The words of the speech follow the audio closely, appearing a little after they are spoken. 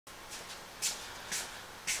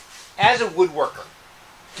As a woodworker,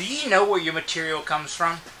 do you know where your material comes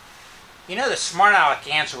from? You know, the smart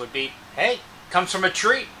aleck answer would be, hey, it comes from a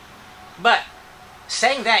tree. But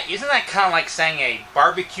saying that, isn't that kind of like saying a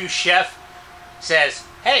barbecue chef says,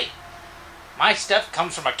 hey, my stuff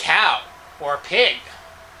comes from a cow or a pig?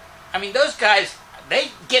 I mean, those guys, they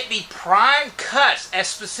get the prime cuts at a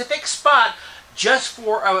specific spot just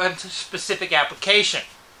for a specific application.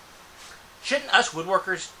 Shouldn't us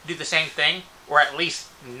woodworkers do the same thing? Or at least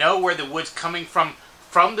know where the wood's coming from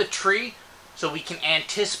the tree, so we can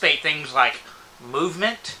anticipate things like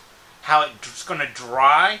movement, how it's going to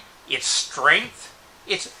dry, its strength,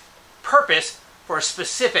 its purpose for a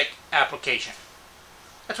specific application.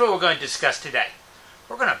 That's what we're going to discuss today.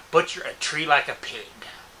 We're going to butcher a tree like a pig.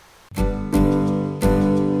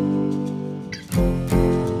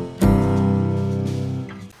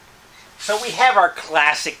 So we have our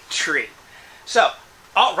classic tree. So,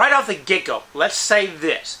 right off the get-go, let's say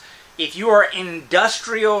this. If you are an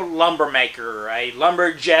industrial lumber maker, a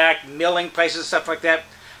lumberjack, milling places, stuff like that,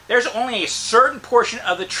 there's only a certain portion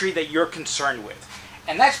of the tree that you're concerned with.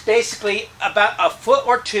 And that's basically about a foot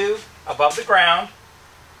or two above the ground,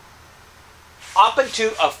 up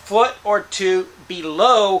into a foot or two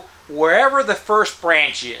below wherever the first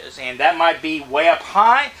branch is. And that might be way up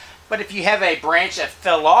high, but if you have a branch that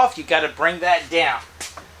fell off, you got to bring that down.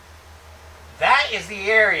 That is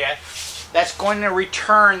the area that's going to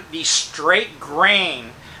return the straight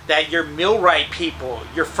grain that your millwright people,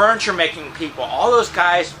 your furniture making people, all those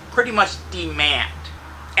guys pretty much demand.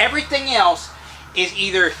 Everything else is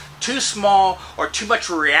either too small or too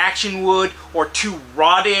much reaction wood or too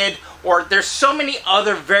rotted, or there's so many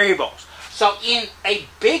other variables. So in a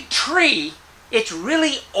big tree, it's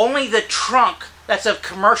really only the trunk that's of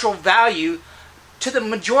commercial value to the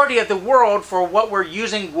majority of the world for what we're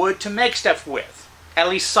using wood to make stuff with. At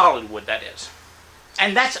least solid wood, that is.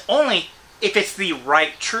 And that's only if it's the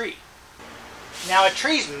right tree. Now, a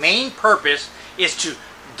tree's main purpose is to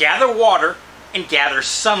gather water and gather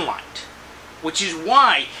sunlight. Which is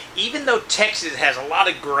why, even though Texas has a lot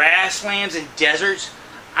of grasslands and deserts,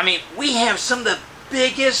 I mean, we have some of the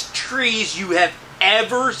biggest trees you have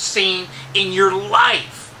ever seen in your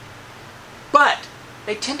life. But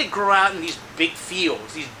they tend to grow out in these big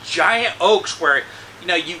fields, these giant oaks where, you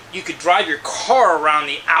know, you could drive your car around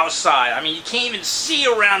the outside. I mean, you can't even see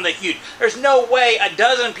around the huge. There's no way a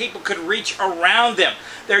dozen people could reach around them.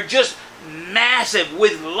 They're just massive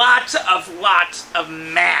with lots of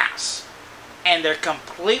mass. And they're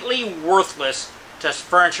completely worthless to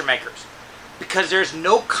furniture makers because there's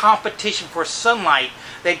no competition for sunlight.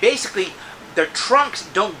 They basically, their trunks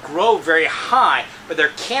don't grow very high, but their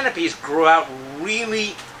canopies grow out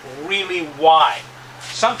really, really wide.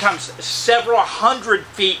 Sometimes several hundred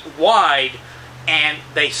feet wide, and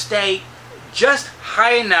they stay just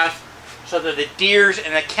high enough so that the deers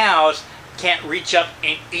and the cows can't reach up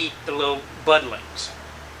and eat the little budlings.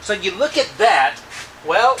 So you look at that,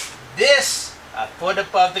 well, this a foot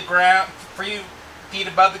above the ground, 3 feet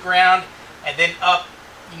above the ground, and then up,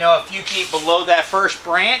 you know, a few feet below that first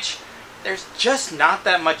branch, there's just not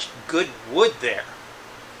that much good wood there.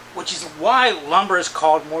 Which is why lumber is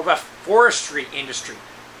called more of a forestry industry,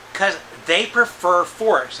 because they prefer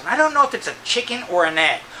forests. And I don't know if it's a chicken or an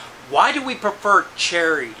egg. Why do we prefer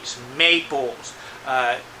cherries, maples,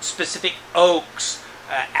 specific oaks,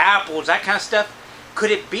 apples, that kind of stuff?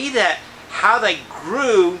 Could it be that how they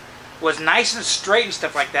grew was nice and straight and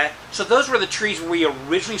stuff like that? So those were the trees we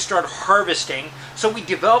originally started harvesting, so we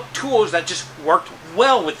developed tools that just worked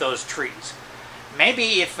well with those trees.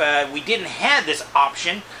 Maybe if we didn't have this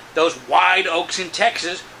option, those wide oaks in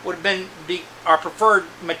Texas would have been our preferred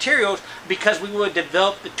materials because we would have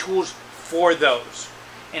developed the tools for those.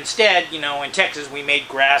 Instead, you know, in Texas we made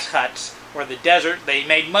grass huts, or the desert they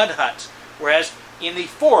made mud huts. Whereas in the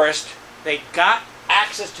forest, they got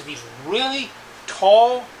access to these really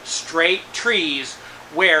tall, straight trees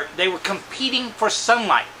where they were competing for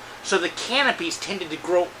sunlight. So the canopies tended to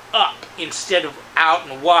grow up instead of out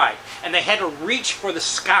and wide. And they had to reach for the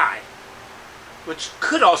sky. Which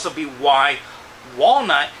could also be why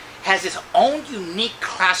walnut has its own unique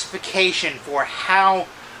classification for how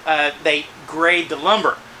they grade the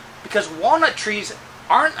lumber. Because walnut trees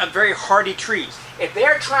aren't a very hardy trees. If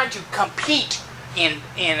they're trying to compete in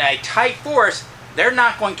a tight forest, they're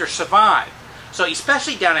not going to survive. So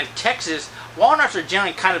especially down in Texas, walnuts are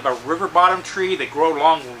generally kind of a river bottom tree. They grow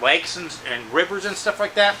along lakes and rivers and stuff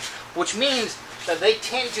like that, which means that they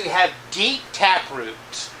tend to have deep tap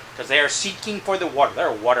roots because they are seeking for the water. They're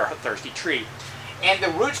a water-thirsty tree. And the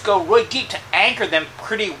roots go really deep to anchor them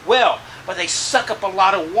pretty well, but they suck up a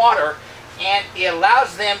lot of water, and it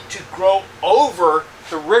allows them to grow over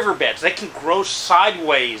the riverbeds. They can grow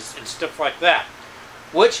sideways and stuff like that.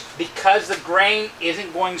 Which, because the grain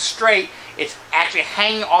isn't going straight, it's actually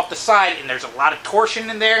hanging off the side, and there's a lot of torsion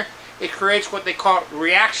in there. It creates what they call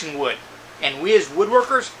reaction wood. And we as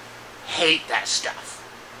woodworkers hate that stuff.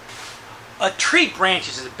 A tree branch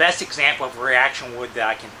is the best example of reaction wood that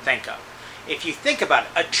I can think of. If you think about it,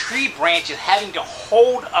 a tree branch is having to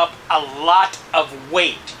hold up a lot of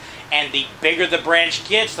weight. And the bigger the branch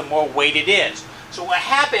gets, the more weight it is. So what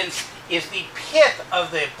happens is the pith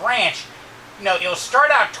of the branch, it'll start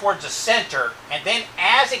out towards the center, and then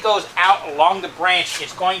as it goes out along the branch,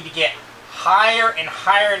 it's going to get higher and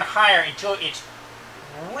higher and higher until it's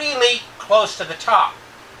really close to the top.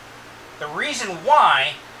 The reason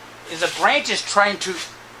why is the branch is trying to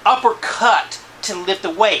uppercut to lift the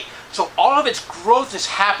weight. So all of its growth is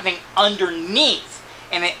happening underneath.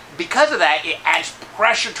 And because of that, it adds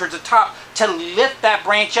pressure towards the top to lift that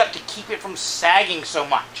branch up to keep it from sagging so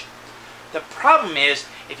much. The problem is,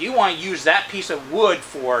 if you want to use that piece of wood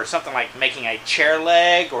for something like making a chair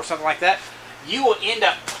leg or something like that, you will end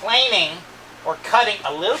up planing or cutting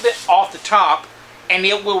a little bit off the top, and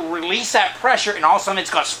it will release that pressure, and all of a sudden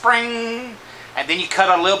it's going to spring. And then you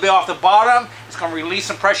cut a little bit off the bottom, it's going to release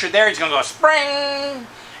some pressure there, it's going to go spring.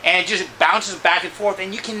 And it just bounces back and forth,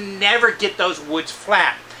 and you can never get those woods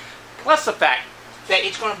flat. Plus the fact that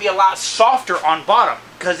it's going to be a lot softer on bottom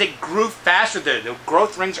because it grew faster there. The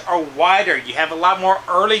growth rings are wider. You have a lot more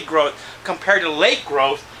early growth compared to late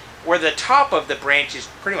growth, where the top of the branch is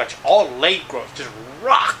pretty much all late growth, just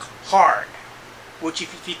rock hard. Which,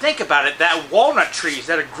 if you think about it, that walnut trees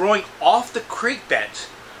that are growing off the creek beds,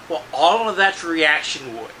 well, all of that's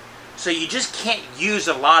reaction wood. So you just can't use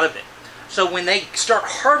a lot of it. So when they start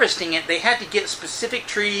harvesting it, they have to get specific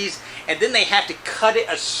trees, and then they have to cut it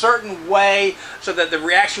a certain way so that the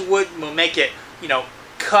reaction wood will make it,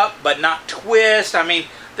 cut but not twist. I mean,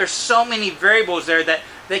 there's so many variables there that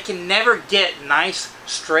they can never get nice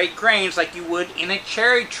straight grains like you would in a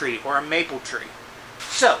cherry tree or a maple tree.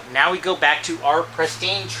 So now we go back to our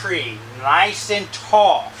pristine tree, nice and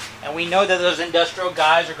tall. And we know that those industrial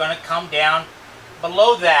guys are going to come down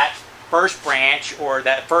below that first branch or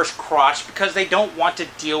that first crotch because they don't want to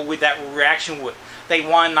deal with that reaction wood. They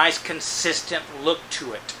want a nice consistent look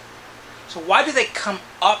to it. So why do they come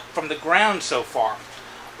up from the ground so far?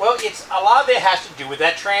 Well, a lot of it has to do with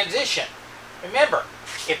that transition. Remember,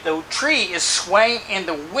 if the tree is swaying in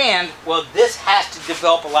the wind, well, this has to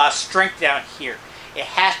develop a lot of strength down here. It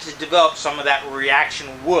has to develop some of that reaction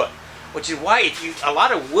wood, which is why a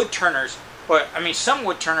lot of wood turners, some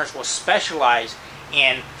wood turners will specialize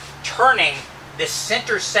in turning this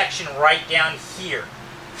center section right down here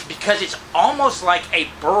because it's almost like a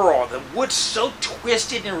burl. The wood's so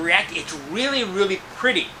twisted and reactive, it's really, really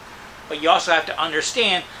pretty. But you also have to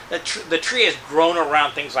understand that the tree has grown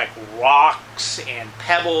around things like rocks and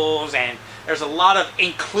pebbles, and there's a lot of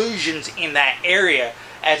inclusions in that area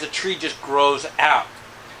as the tree just grows out.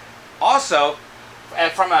 Also,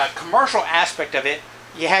 from a commercial aspect of it,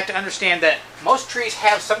 you have to understand that most trees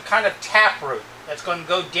have some kind of taproot that's going to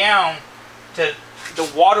go down to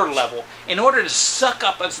the water level in order to suck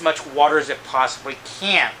up as much water as it possibly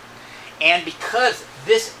can. And because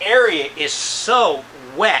this area is so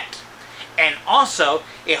wet, and also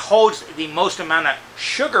it holds the most amount of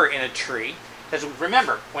sugar in a tree, because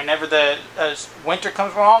remember, whenever the winter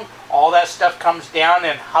comes along, all that stuff comes down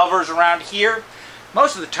and hovers around here.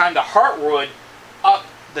 Most of the time the heartwood up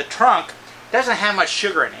the trunk doesn't have much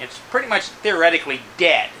sugar in it. It's pretty much theoretically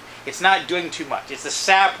dead. It's not doing too much. It's the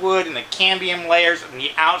sapwood and the cambium layers on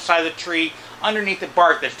the outside of the tree underneath the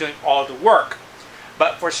bark that's doing all the work.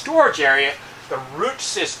 But for storage area, the root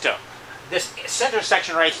system, this center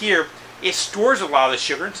section right here, it stores a lot of the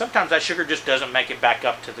sugar, and sometimes that sugar just doesn't make it back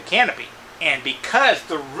up to the canopy. And because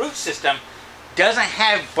the root system doesn't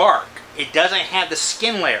have bark, it doesn't have the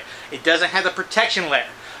skin layer, it doesn't have the protection layer,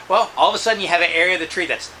 well, all of a sudden you have an area of the tree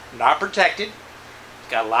that's not protected,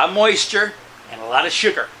 it's got a lot of moisture and a lot of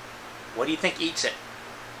sugar. What do you think eats it?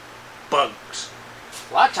 Bugs.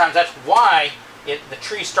 A lot of times that's why the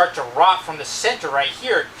trees start to rot from the center right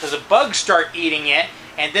here, because the bugs start eating it,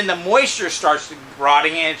 and then the moisture starts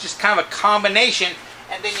rotting, and it's just kind of a combination,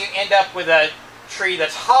 and then you end up with a tree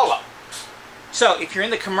that's hollow. So if you're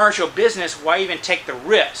in the commercial business, why even take the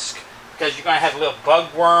risk? Because you're going to have little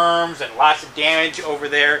bug worms and lots of damage over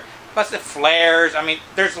there, lots of flares. I mean,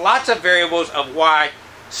 there's lots of variables of why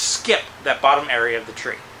skip that bottom area of the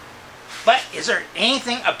tree. But is there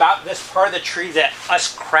anything about this part of the tree that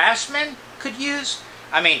us craftsmen could use?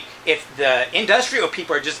 I mean, if the industrial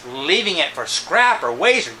people are just leaving it for scrap or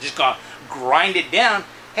waste or just going to grind it down,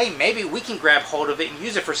 hey, maybe we can grab hold of it and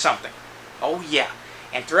use it for something. Oh yeah,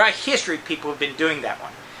 And throughout history, people have been doing that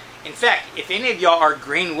one. In fact, if any of y'all are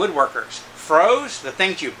green woodworkers, froze, the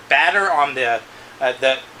things you batter on the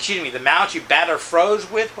mallets you batter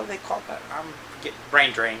froze with, what do they call that? I'm getting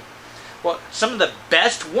brain drain. Well, some of the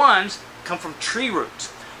best ones come from tree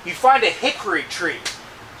roots. You find a hickory tree,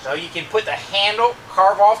 so you can put the handle,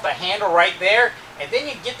 carve off the handle right there, and then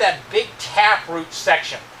you get that big tap root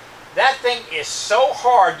section. That thing is so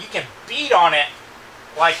hard, you can beat on it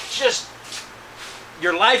like just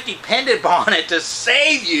your life depended upon it to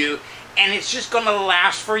save you, and it's just going to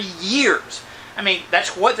last for years. I mean,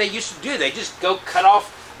 that's what they used to do. They just go cut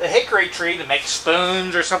off the hickory tree to make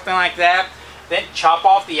spoons or something like that, then chop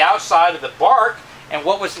off the outside of the bark, and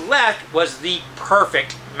what was left was the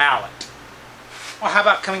perfect mallet. Well, how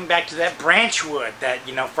about coming back to that branch wood that,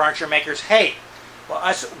 furniture makers hate? Well,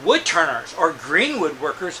 us wood turners or green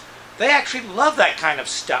woodworkers, they actually love that kind of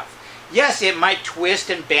stuff. Yes, it might twist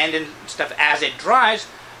and bend and stuff as it dries,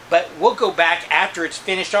 but we'll go back after it's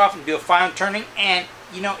finished off and do a final turning, and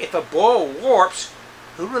if a bowl warps,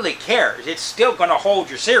 who really cares? It's still going to hold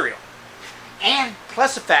your cereal. And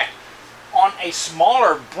plus the fact, on a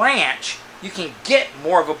smaller branch, you can get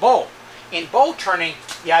more of a bowl. In bowl turning,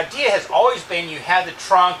 the idea has always been you have the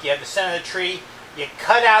trunk, you have the center of the tree, you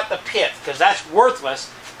cut out the pith, because that's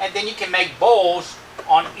worthless, and then you can make bowls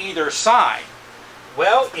on either side.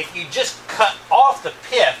 Well, if you just cut off the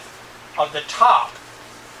pith of the top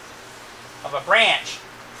of a branch,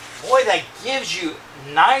 boy, that gives you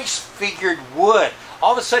nice figured wood.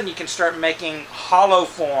 All of a sudden you can start making hollow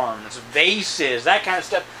forms, vases, that kind of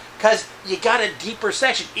stuff, because you got a deeper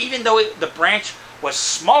section. Even though the branch was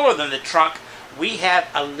smaller than the trunk, we have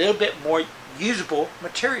a little bit more usable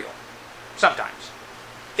material sometimes.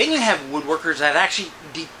 Then you have woodworkers that actually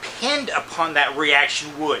depend upon that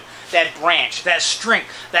reaction wood, that branch, that strength,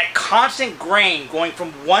 that constant grain going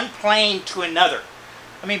from one plane to another.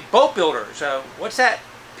 I mean, boat builders, what's that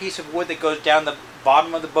piece of wood that goes down the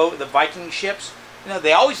bottom of the boat, the Viking ships?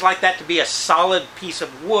 They always like that to be a solid piece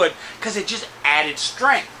of wood because it just added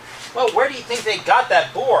strength. Well, where do you think they got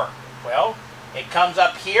that bore? Well, it comes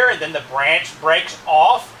up here and then the branch breaks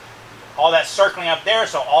off. All that circling up there,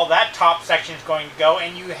 so all that top section is going to go,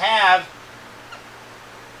 and you have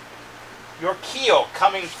your keel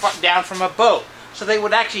coming down from a boat. So they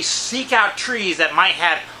would actually seek out trees that might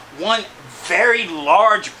have one very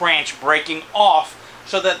large branch breaking off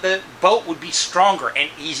so that the boat would be stronger and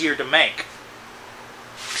easier to make.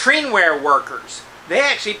 Trainware workers, they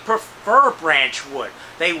actually prefer branch wood.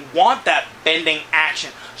 They want that bending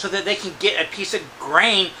action so that they can get a piece of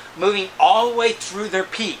grain moving all the way through their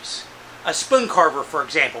piece. A spoon carver, for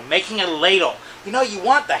example, making a ladle. You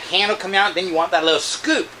want the handle coming out, then you want that little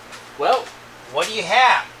scoop. Well, what do you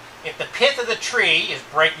have? If the pith of the tree is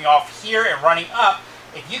breaking off here and running up,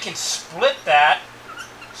 if you can split that,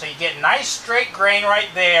 so you get nice straight grain right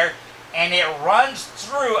there, and it runs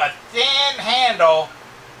through a thin handle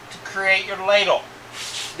to create your ladle.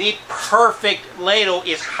 The perfect ladle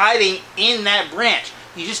is hiding in that branch.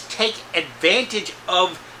 You just take advantage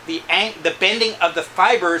of the bending of the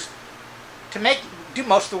fibers to do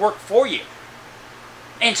most of the work for you.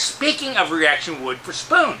 And speaking of reaction wood for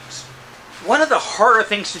spoons, one of the harder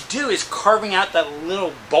things to do is carving out that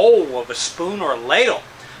little bowl of a spoon or a ladle.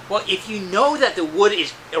 Well, if you know that the wood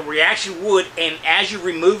is a reaction wood and as you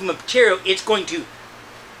remove the material it's going to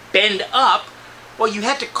bend up, well, you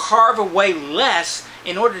have to carve away less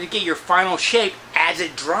in order to get your final shape as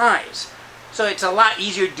it dries. So it's a lot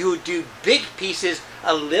easier to do big pieces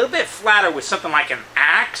a little bit flatter with something like an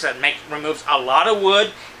axe that removes a lot of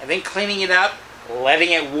wood, and then cleaning it up,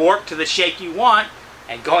 letting it warp to the shape you want,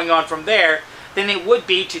 and going on from there, than it would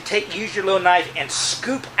be to use your little knife and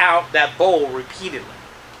scoop out that bowl repeatedly.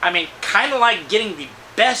 I mean, kind of like getting the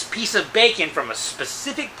best piece of bacon from a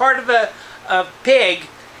specific part of a pig.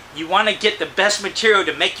 You want to get the best material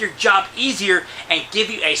to make your job easier and give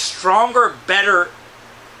you a stronger, better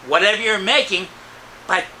whatever you're making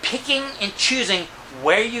by picking and choosing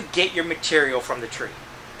where you get your material from the tree.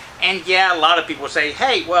 And yeah, a lot of people say,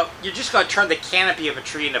 hey, well, you're just going to turn the canopy of a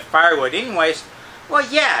tree into firewood anyways.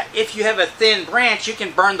 Well, yeah, if you have a thin branch, you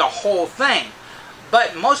can burn the whole thing.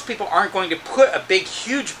 But most people aren't going to put a big,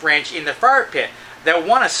 huge branch in the fire pit. They'll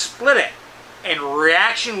want to split it. And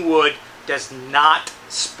reaction wood does not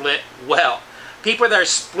split well. People that are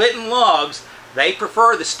splitting logs, they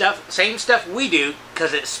prefer the same stuff we do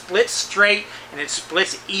because it splits straight and it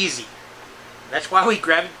splits easy. That's why we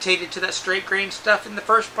gravitated to that straight grain stuff in the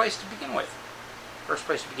first place to begin with.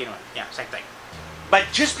 Yeah, same thing. But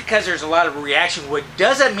just because there's a lot of reaction wood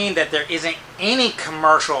doesn't mean that there isn't any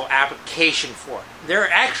commercial application for it. There are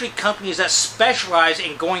actually companies that specialize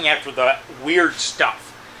in going after the weird stuff.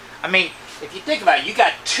 I mean, if you think about it, you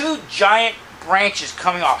got two giant branches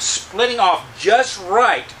coming off, splitting off just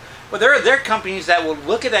right. Well, there are companies that will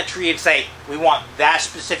look at that tree and say, we want that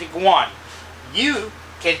specific one. You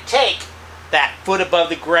can take that foot above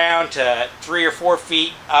the ground to 3 or 4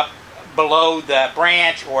 feet up below the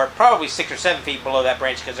branch, or probably 6 or 7 feet below that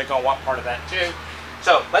branch, because they're going to want part of that too.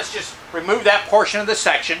 So let's just remove that portion of the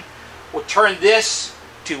section. We'll turn this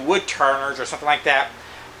to wood turners or something like that.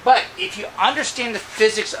 But if you understand the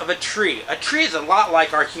physics of a tree is a lot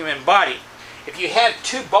like our human body. If you have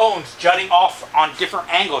two bones jutting off on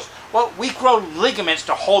different angles, well, we grow ligaments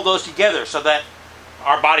to hold those together so that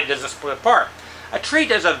our body doesn't split apart. A tree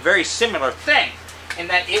does a very similar thing in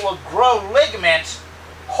that it will grow ligaments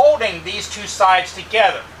holding these two sides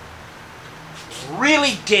together.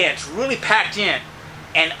 Really dense, really packed in.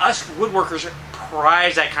 And us woodworkers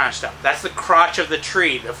prize that kind of stuff. That's the crotch of the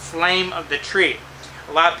tree, the flame of the tree.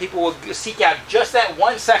 A lot of people will seek out just that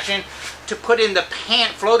one section to put in the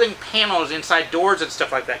floating panels inside doors and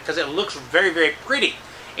stuff like that, because it looks very, very pretty.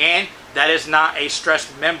 And that is not a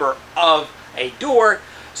stressed member of a door,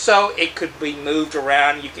 so it could be moved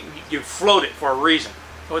around. You float it for a reason.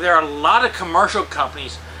 Well, there are a lot of commercial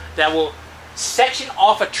companies that will section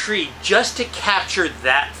off a tree just to capture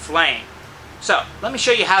that flame. So let me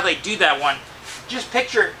show you how they do that one. Just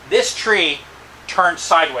picture this tree turned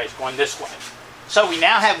sideways, going this way. So we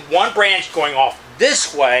now have one branch going off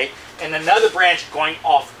this way and another branch going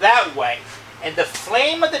off that way. And the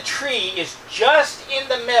flame of the tree is just in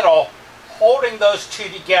the middle, holding those two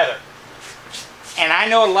together. And I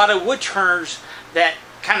know a lot of wood turners that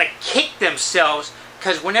kind of kick themselves,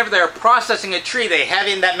 because whenever they're processing a tree, they have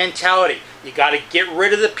in that mentality, you got to get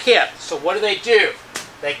rid of the pith. So what do?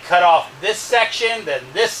 They cut off this section, then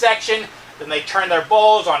they turn their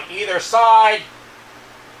bowls on either side,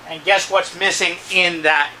 and guess what's missing in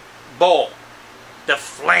that bowl? The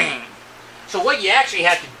flame. So what you actually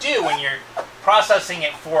have to do when you're processing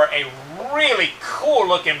it for a really cool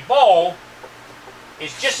looking bowl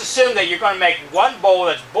is just assume that you're going to make one bowl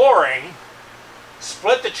that's boring,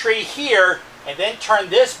 split the tree here, and then turn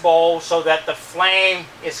this bowl so that the flame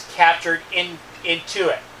is captured into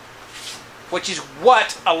it. Which is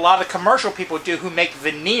what a lot of commercial people do who make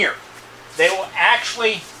veneer. They will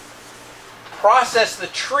actually process the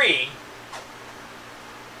tree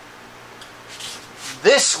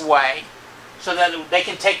this way so that they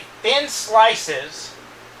can take thin slices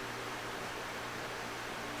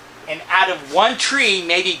and out of one tree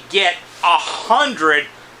maybe get 100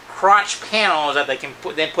 crotch panels that they can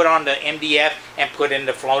then put on the MDF and put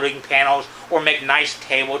into floating panels or make nice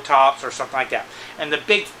tabletops or something like that. And the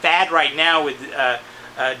big fad right now with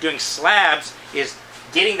doing slabs is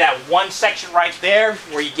getting that one section right there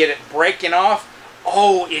where you get it breaking off.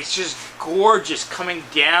 Oh, it's just gorgeous coming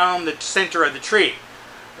down the center of the tree.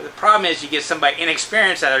 But the problem is you get somebody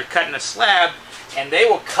inexperienced that are cutting a slab and they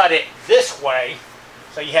will cut it this way.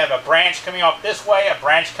 So you have a branch coming off this way, a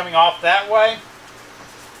branch coming off that way.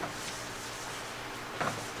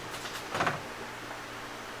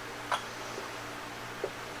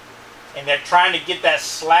 And they're trying to get that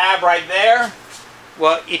slab right there.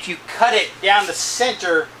 Well, if you cut it down the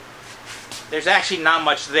center, there's actually not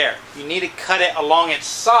much there. You need to cut it along its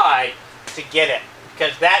side to get it,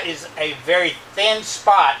 because that is a very thin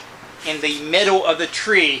spot in the middle of the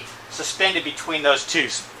tree, suspended between those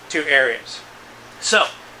two areas. So,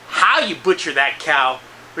 how you butcher that cow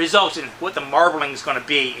results in what the marbling is going to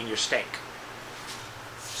be in your steak.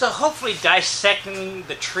 So hopefully dissecting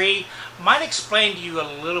the tree might explain to you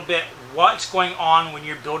a little bit what's going on when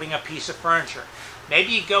you're building a piece of furniture.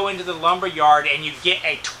 Maybe you go into the lumber yard and you get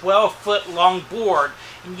a 12-foot long board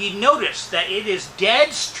and you notice that it is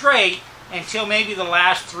dead straight until maybe the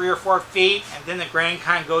last 3 or 4 feet, and then the grain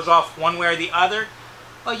kind of goes off one way or the other.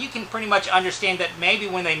 Well, you can pretty much understand that maybe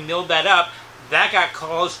when they milled that up, that got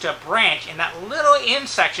close to a branch, and that little end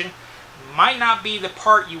section might not be the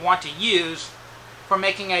part you want to use for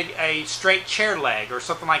making a straight chair leg or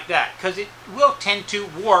something like that, because it will tend to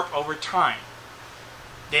warp over time.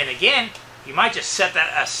 Then again, you might just set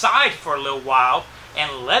that aside for a little while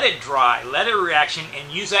and let it dry, let it reaction, and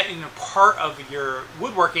use that in a part of your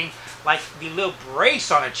woodworking, like the little brace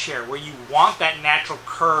on a chair where you want that natural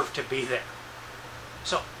curve to be there.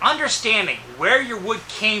 So understanding where your wood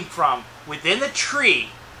came from within the tree,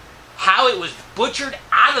 how it was butchered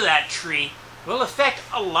out of that tree, will affect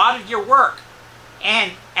a lot of your work.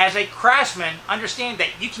 And as a craftsman, understand that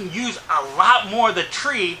you can use a lot more of the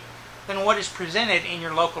tree than what is presented in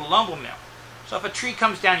your local lumber mill. So if a tree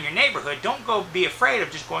comes down in your neighborhood, don't go be afraid of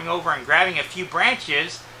just going over and grabbing a few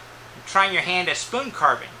branches and trying your hand at spoon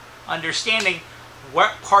carving, understanding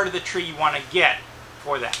what part of the tree you want to get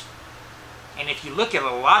for that. And if you look at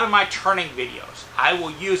a lot of my turning videos, I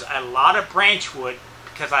will use a lot of branch wood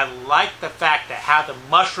because I like the fact that how the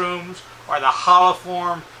mushrooms or the hollow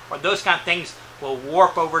form or those kind of things will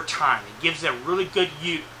warp over time. It gives it a really good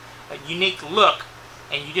a unique look,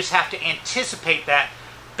 and you just have to anticipate that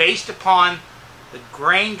based upon the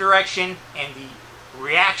grain direction and the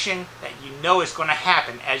reaction that you know is going to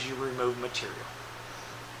happen as you remove material.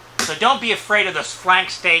 So don't be afraid of those flank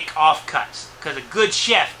steak offcuts, because a good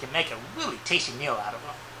chef can make a really tasty meal out of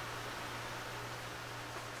them.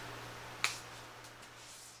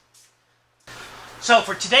 So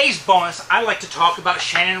for today's bonus, I'd like to talk about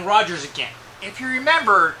Shannon Rogers again. If you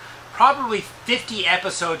remember, probably 50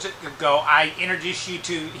 episodes ago, I introduced you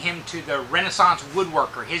to him to the Renaissance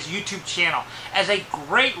Woodworker, his YouTube channel, as a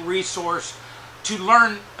great resource to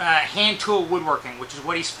learn hand tool woodworking, which is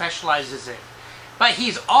what he specializes in. But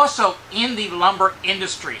he's also in the lumber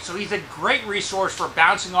industry, so he's a great resource for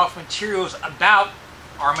bouncing off materials about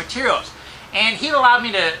our materials. And he allowed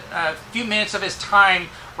me to a few minutes of his time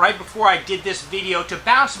right before I did this video to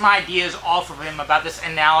bounce some ideas off of him about this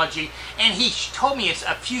analogy. And he told me it's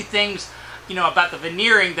a few things, you know, about the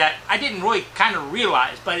veneering that I didn't really kind of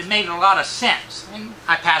realize, but it made a lot of sense. And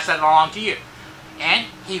I passed that along to you. And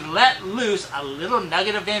he let loose a little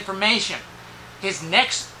nugget of information. His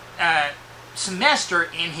next semester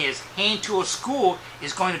in his hand tool school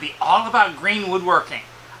is going to be all about green woodworking.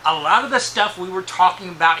 A lot of the stuff we were talking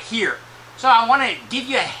about here. So I want to give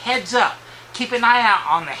you a heads up. Keep an eye out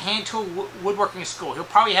on the hand tool woodworking school. He'll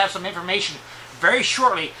probably have some information very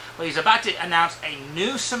shortly, but he's about to announce a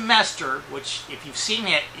new semester, which if you've seen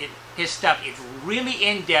his stuff, it's really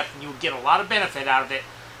in-depth and you'll get a lot of benefit out of it,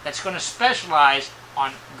 that's going to specialize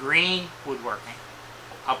on green woodworking.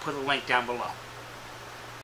 I'll put a link down below.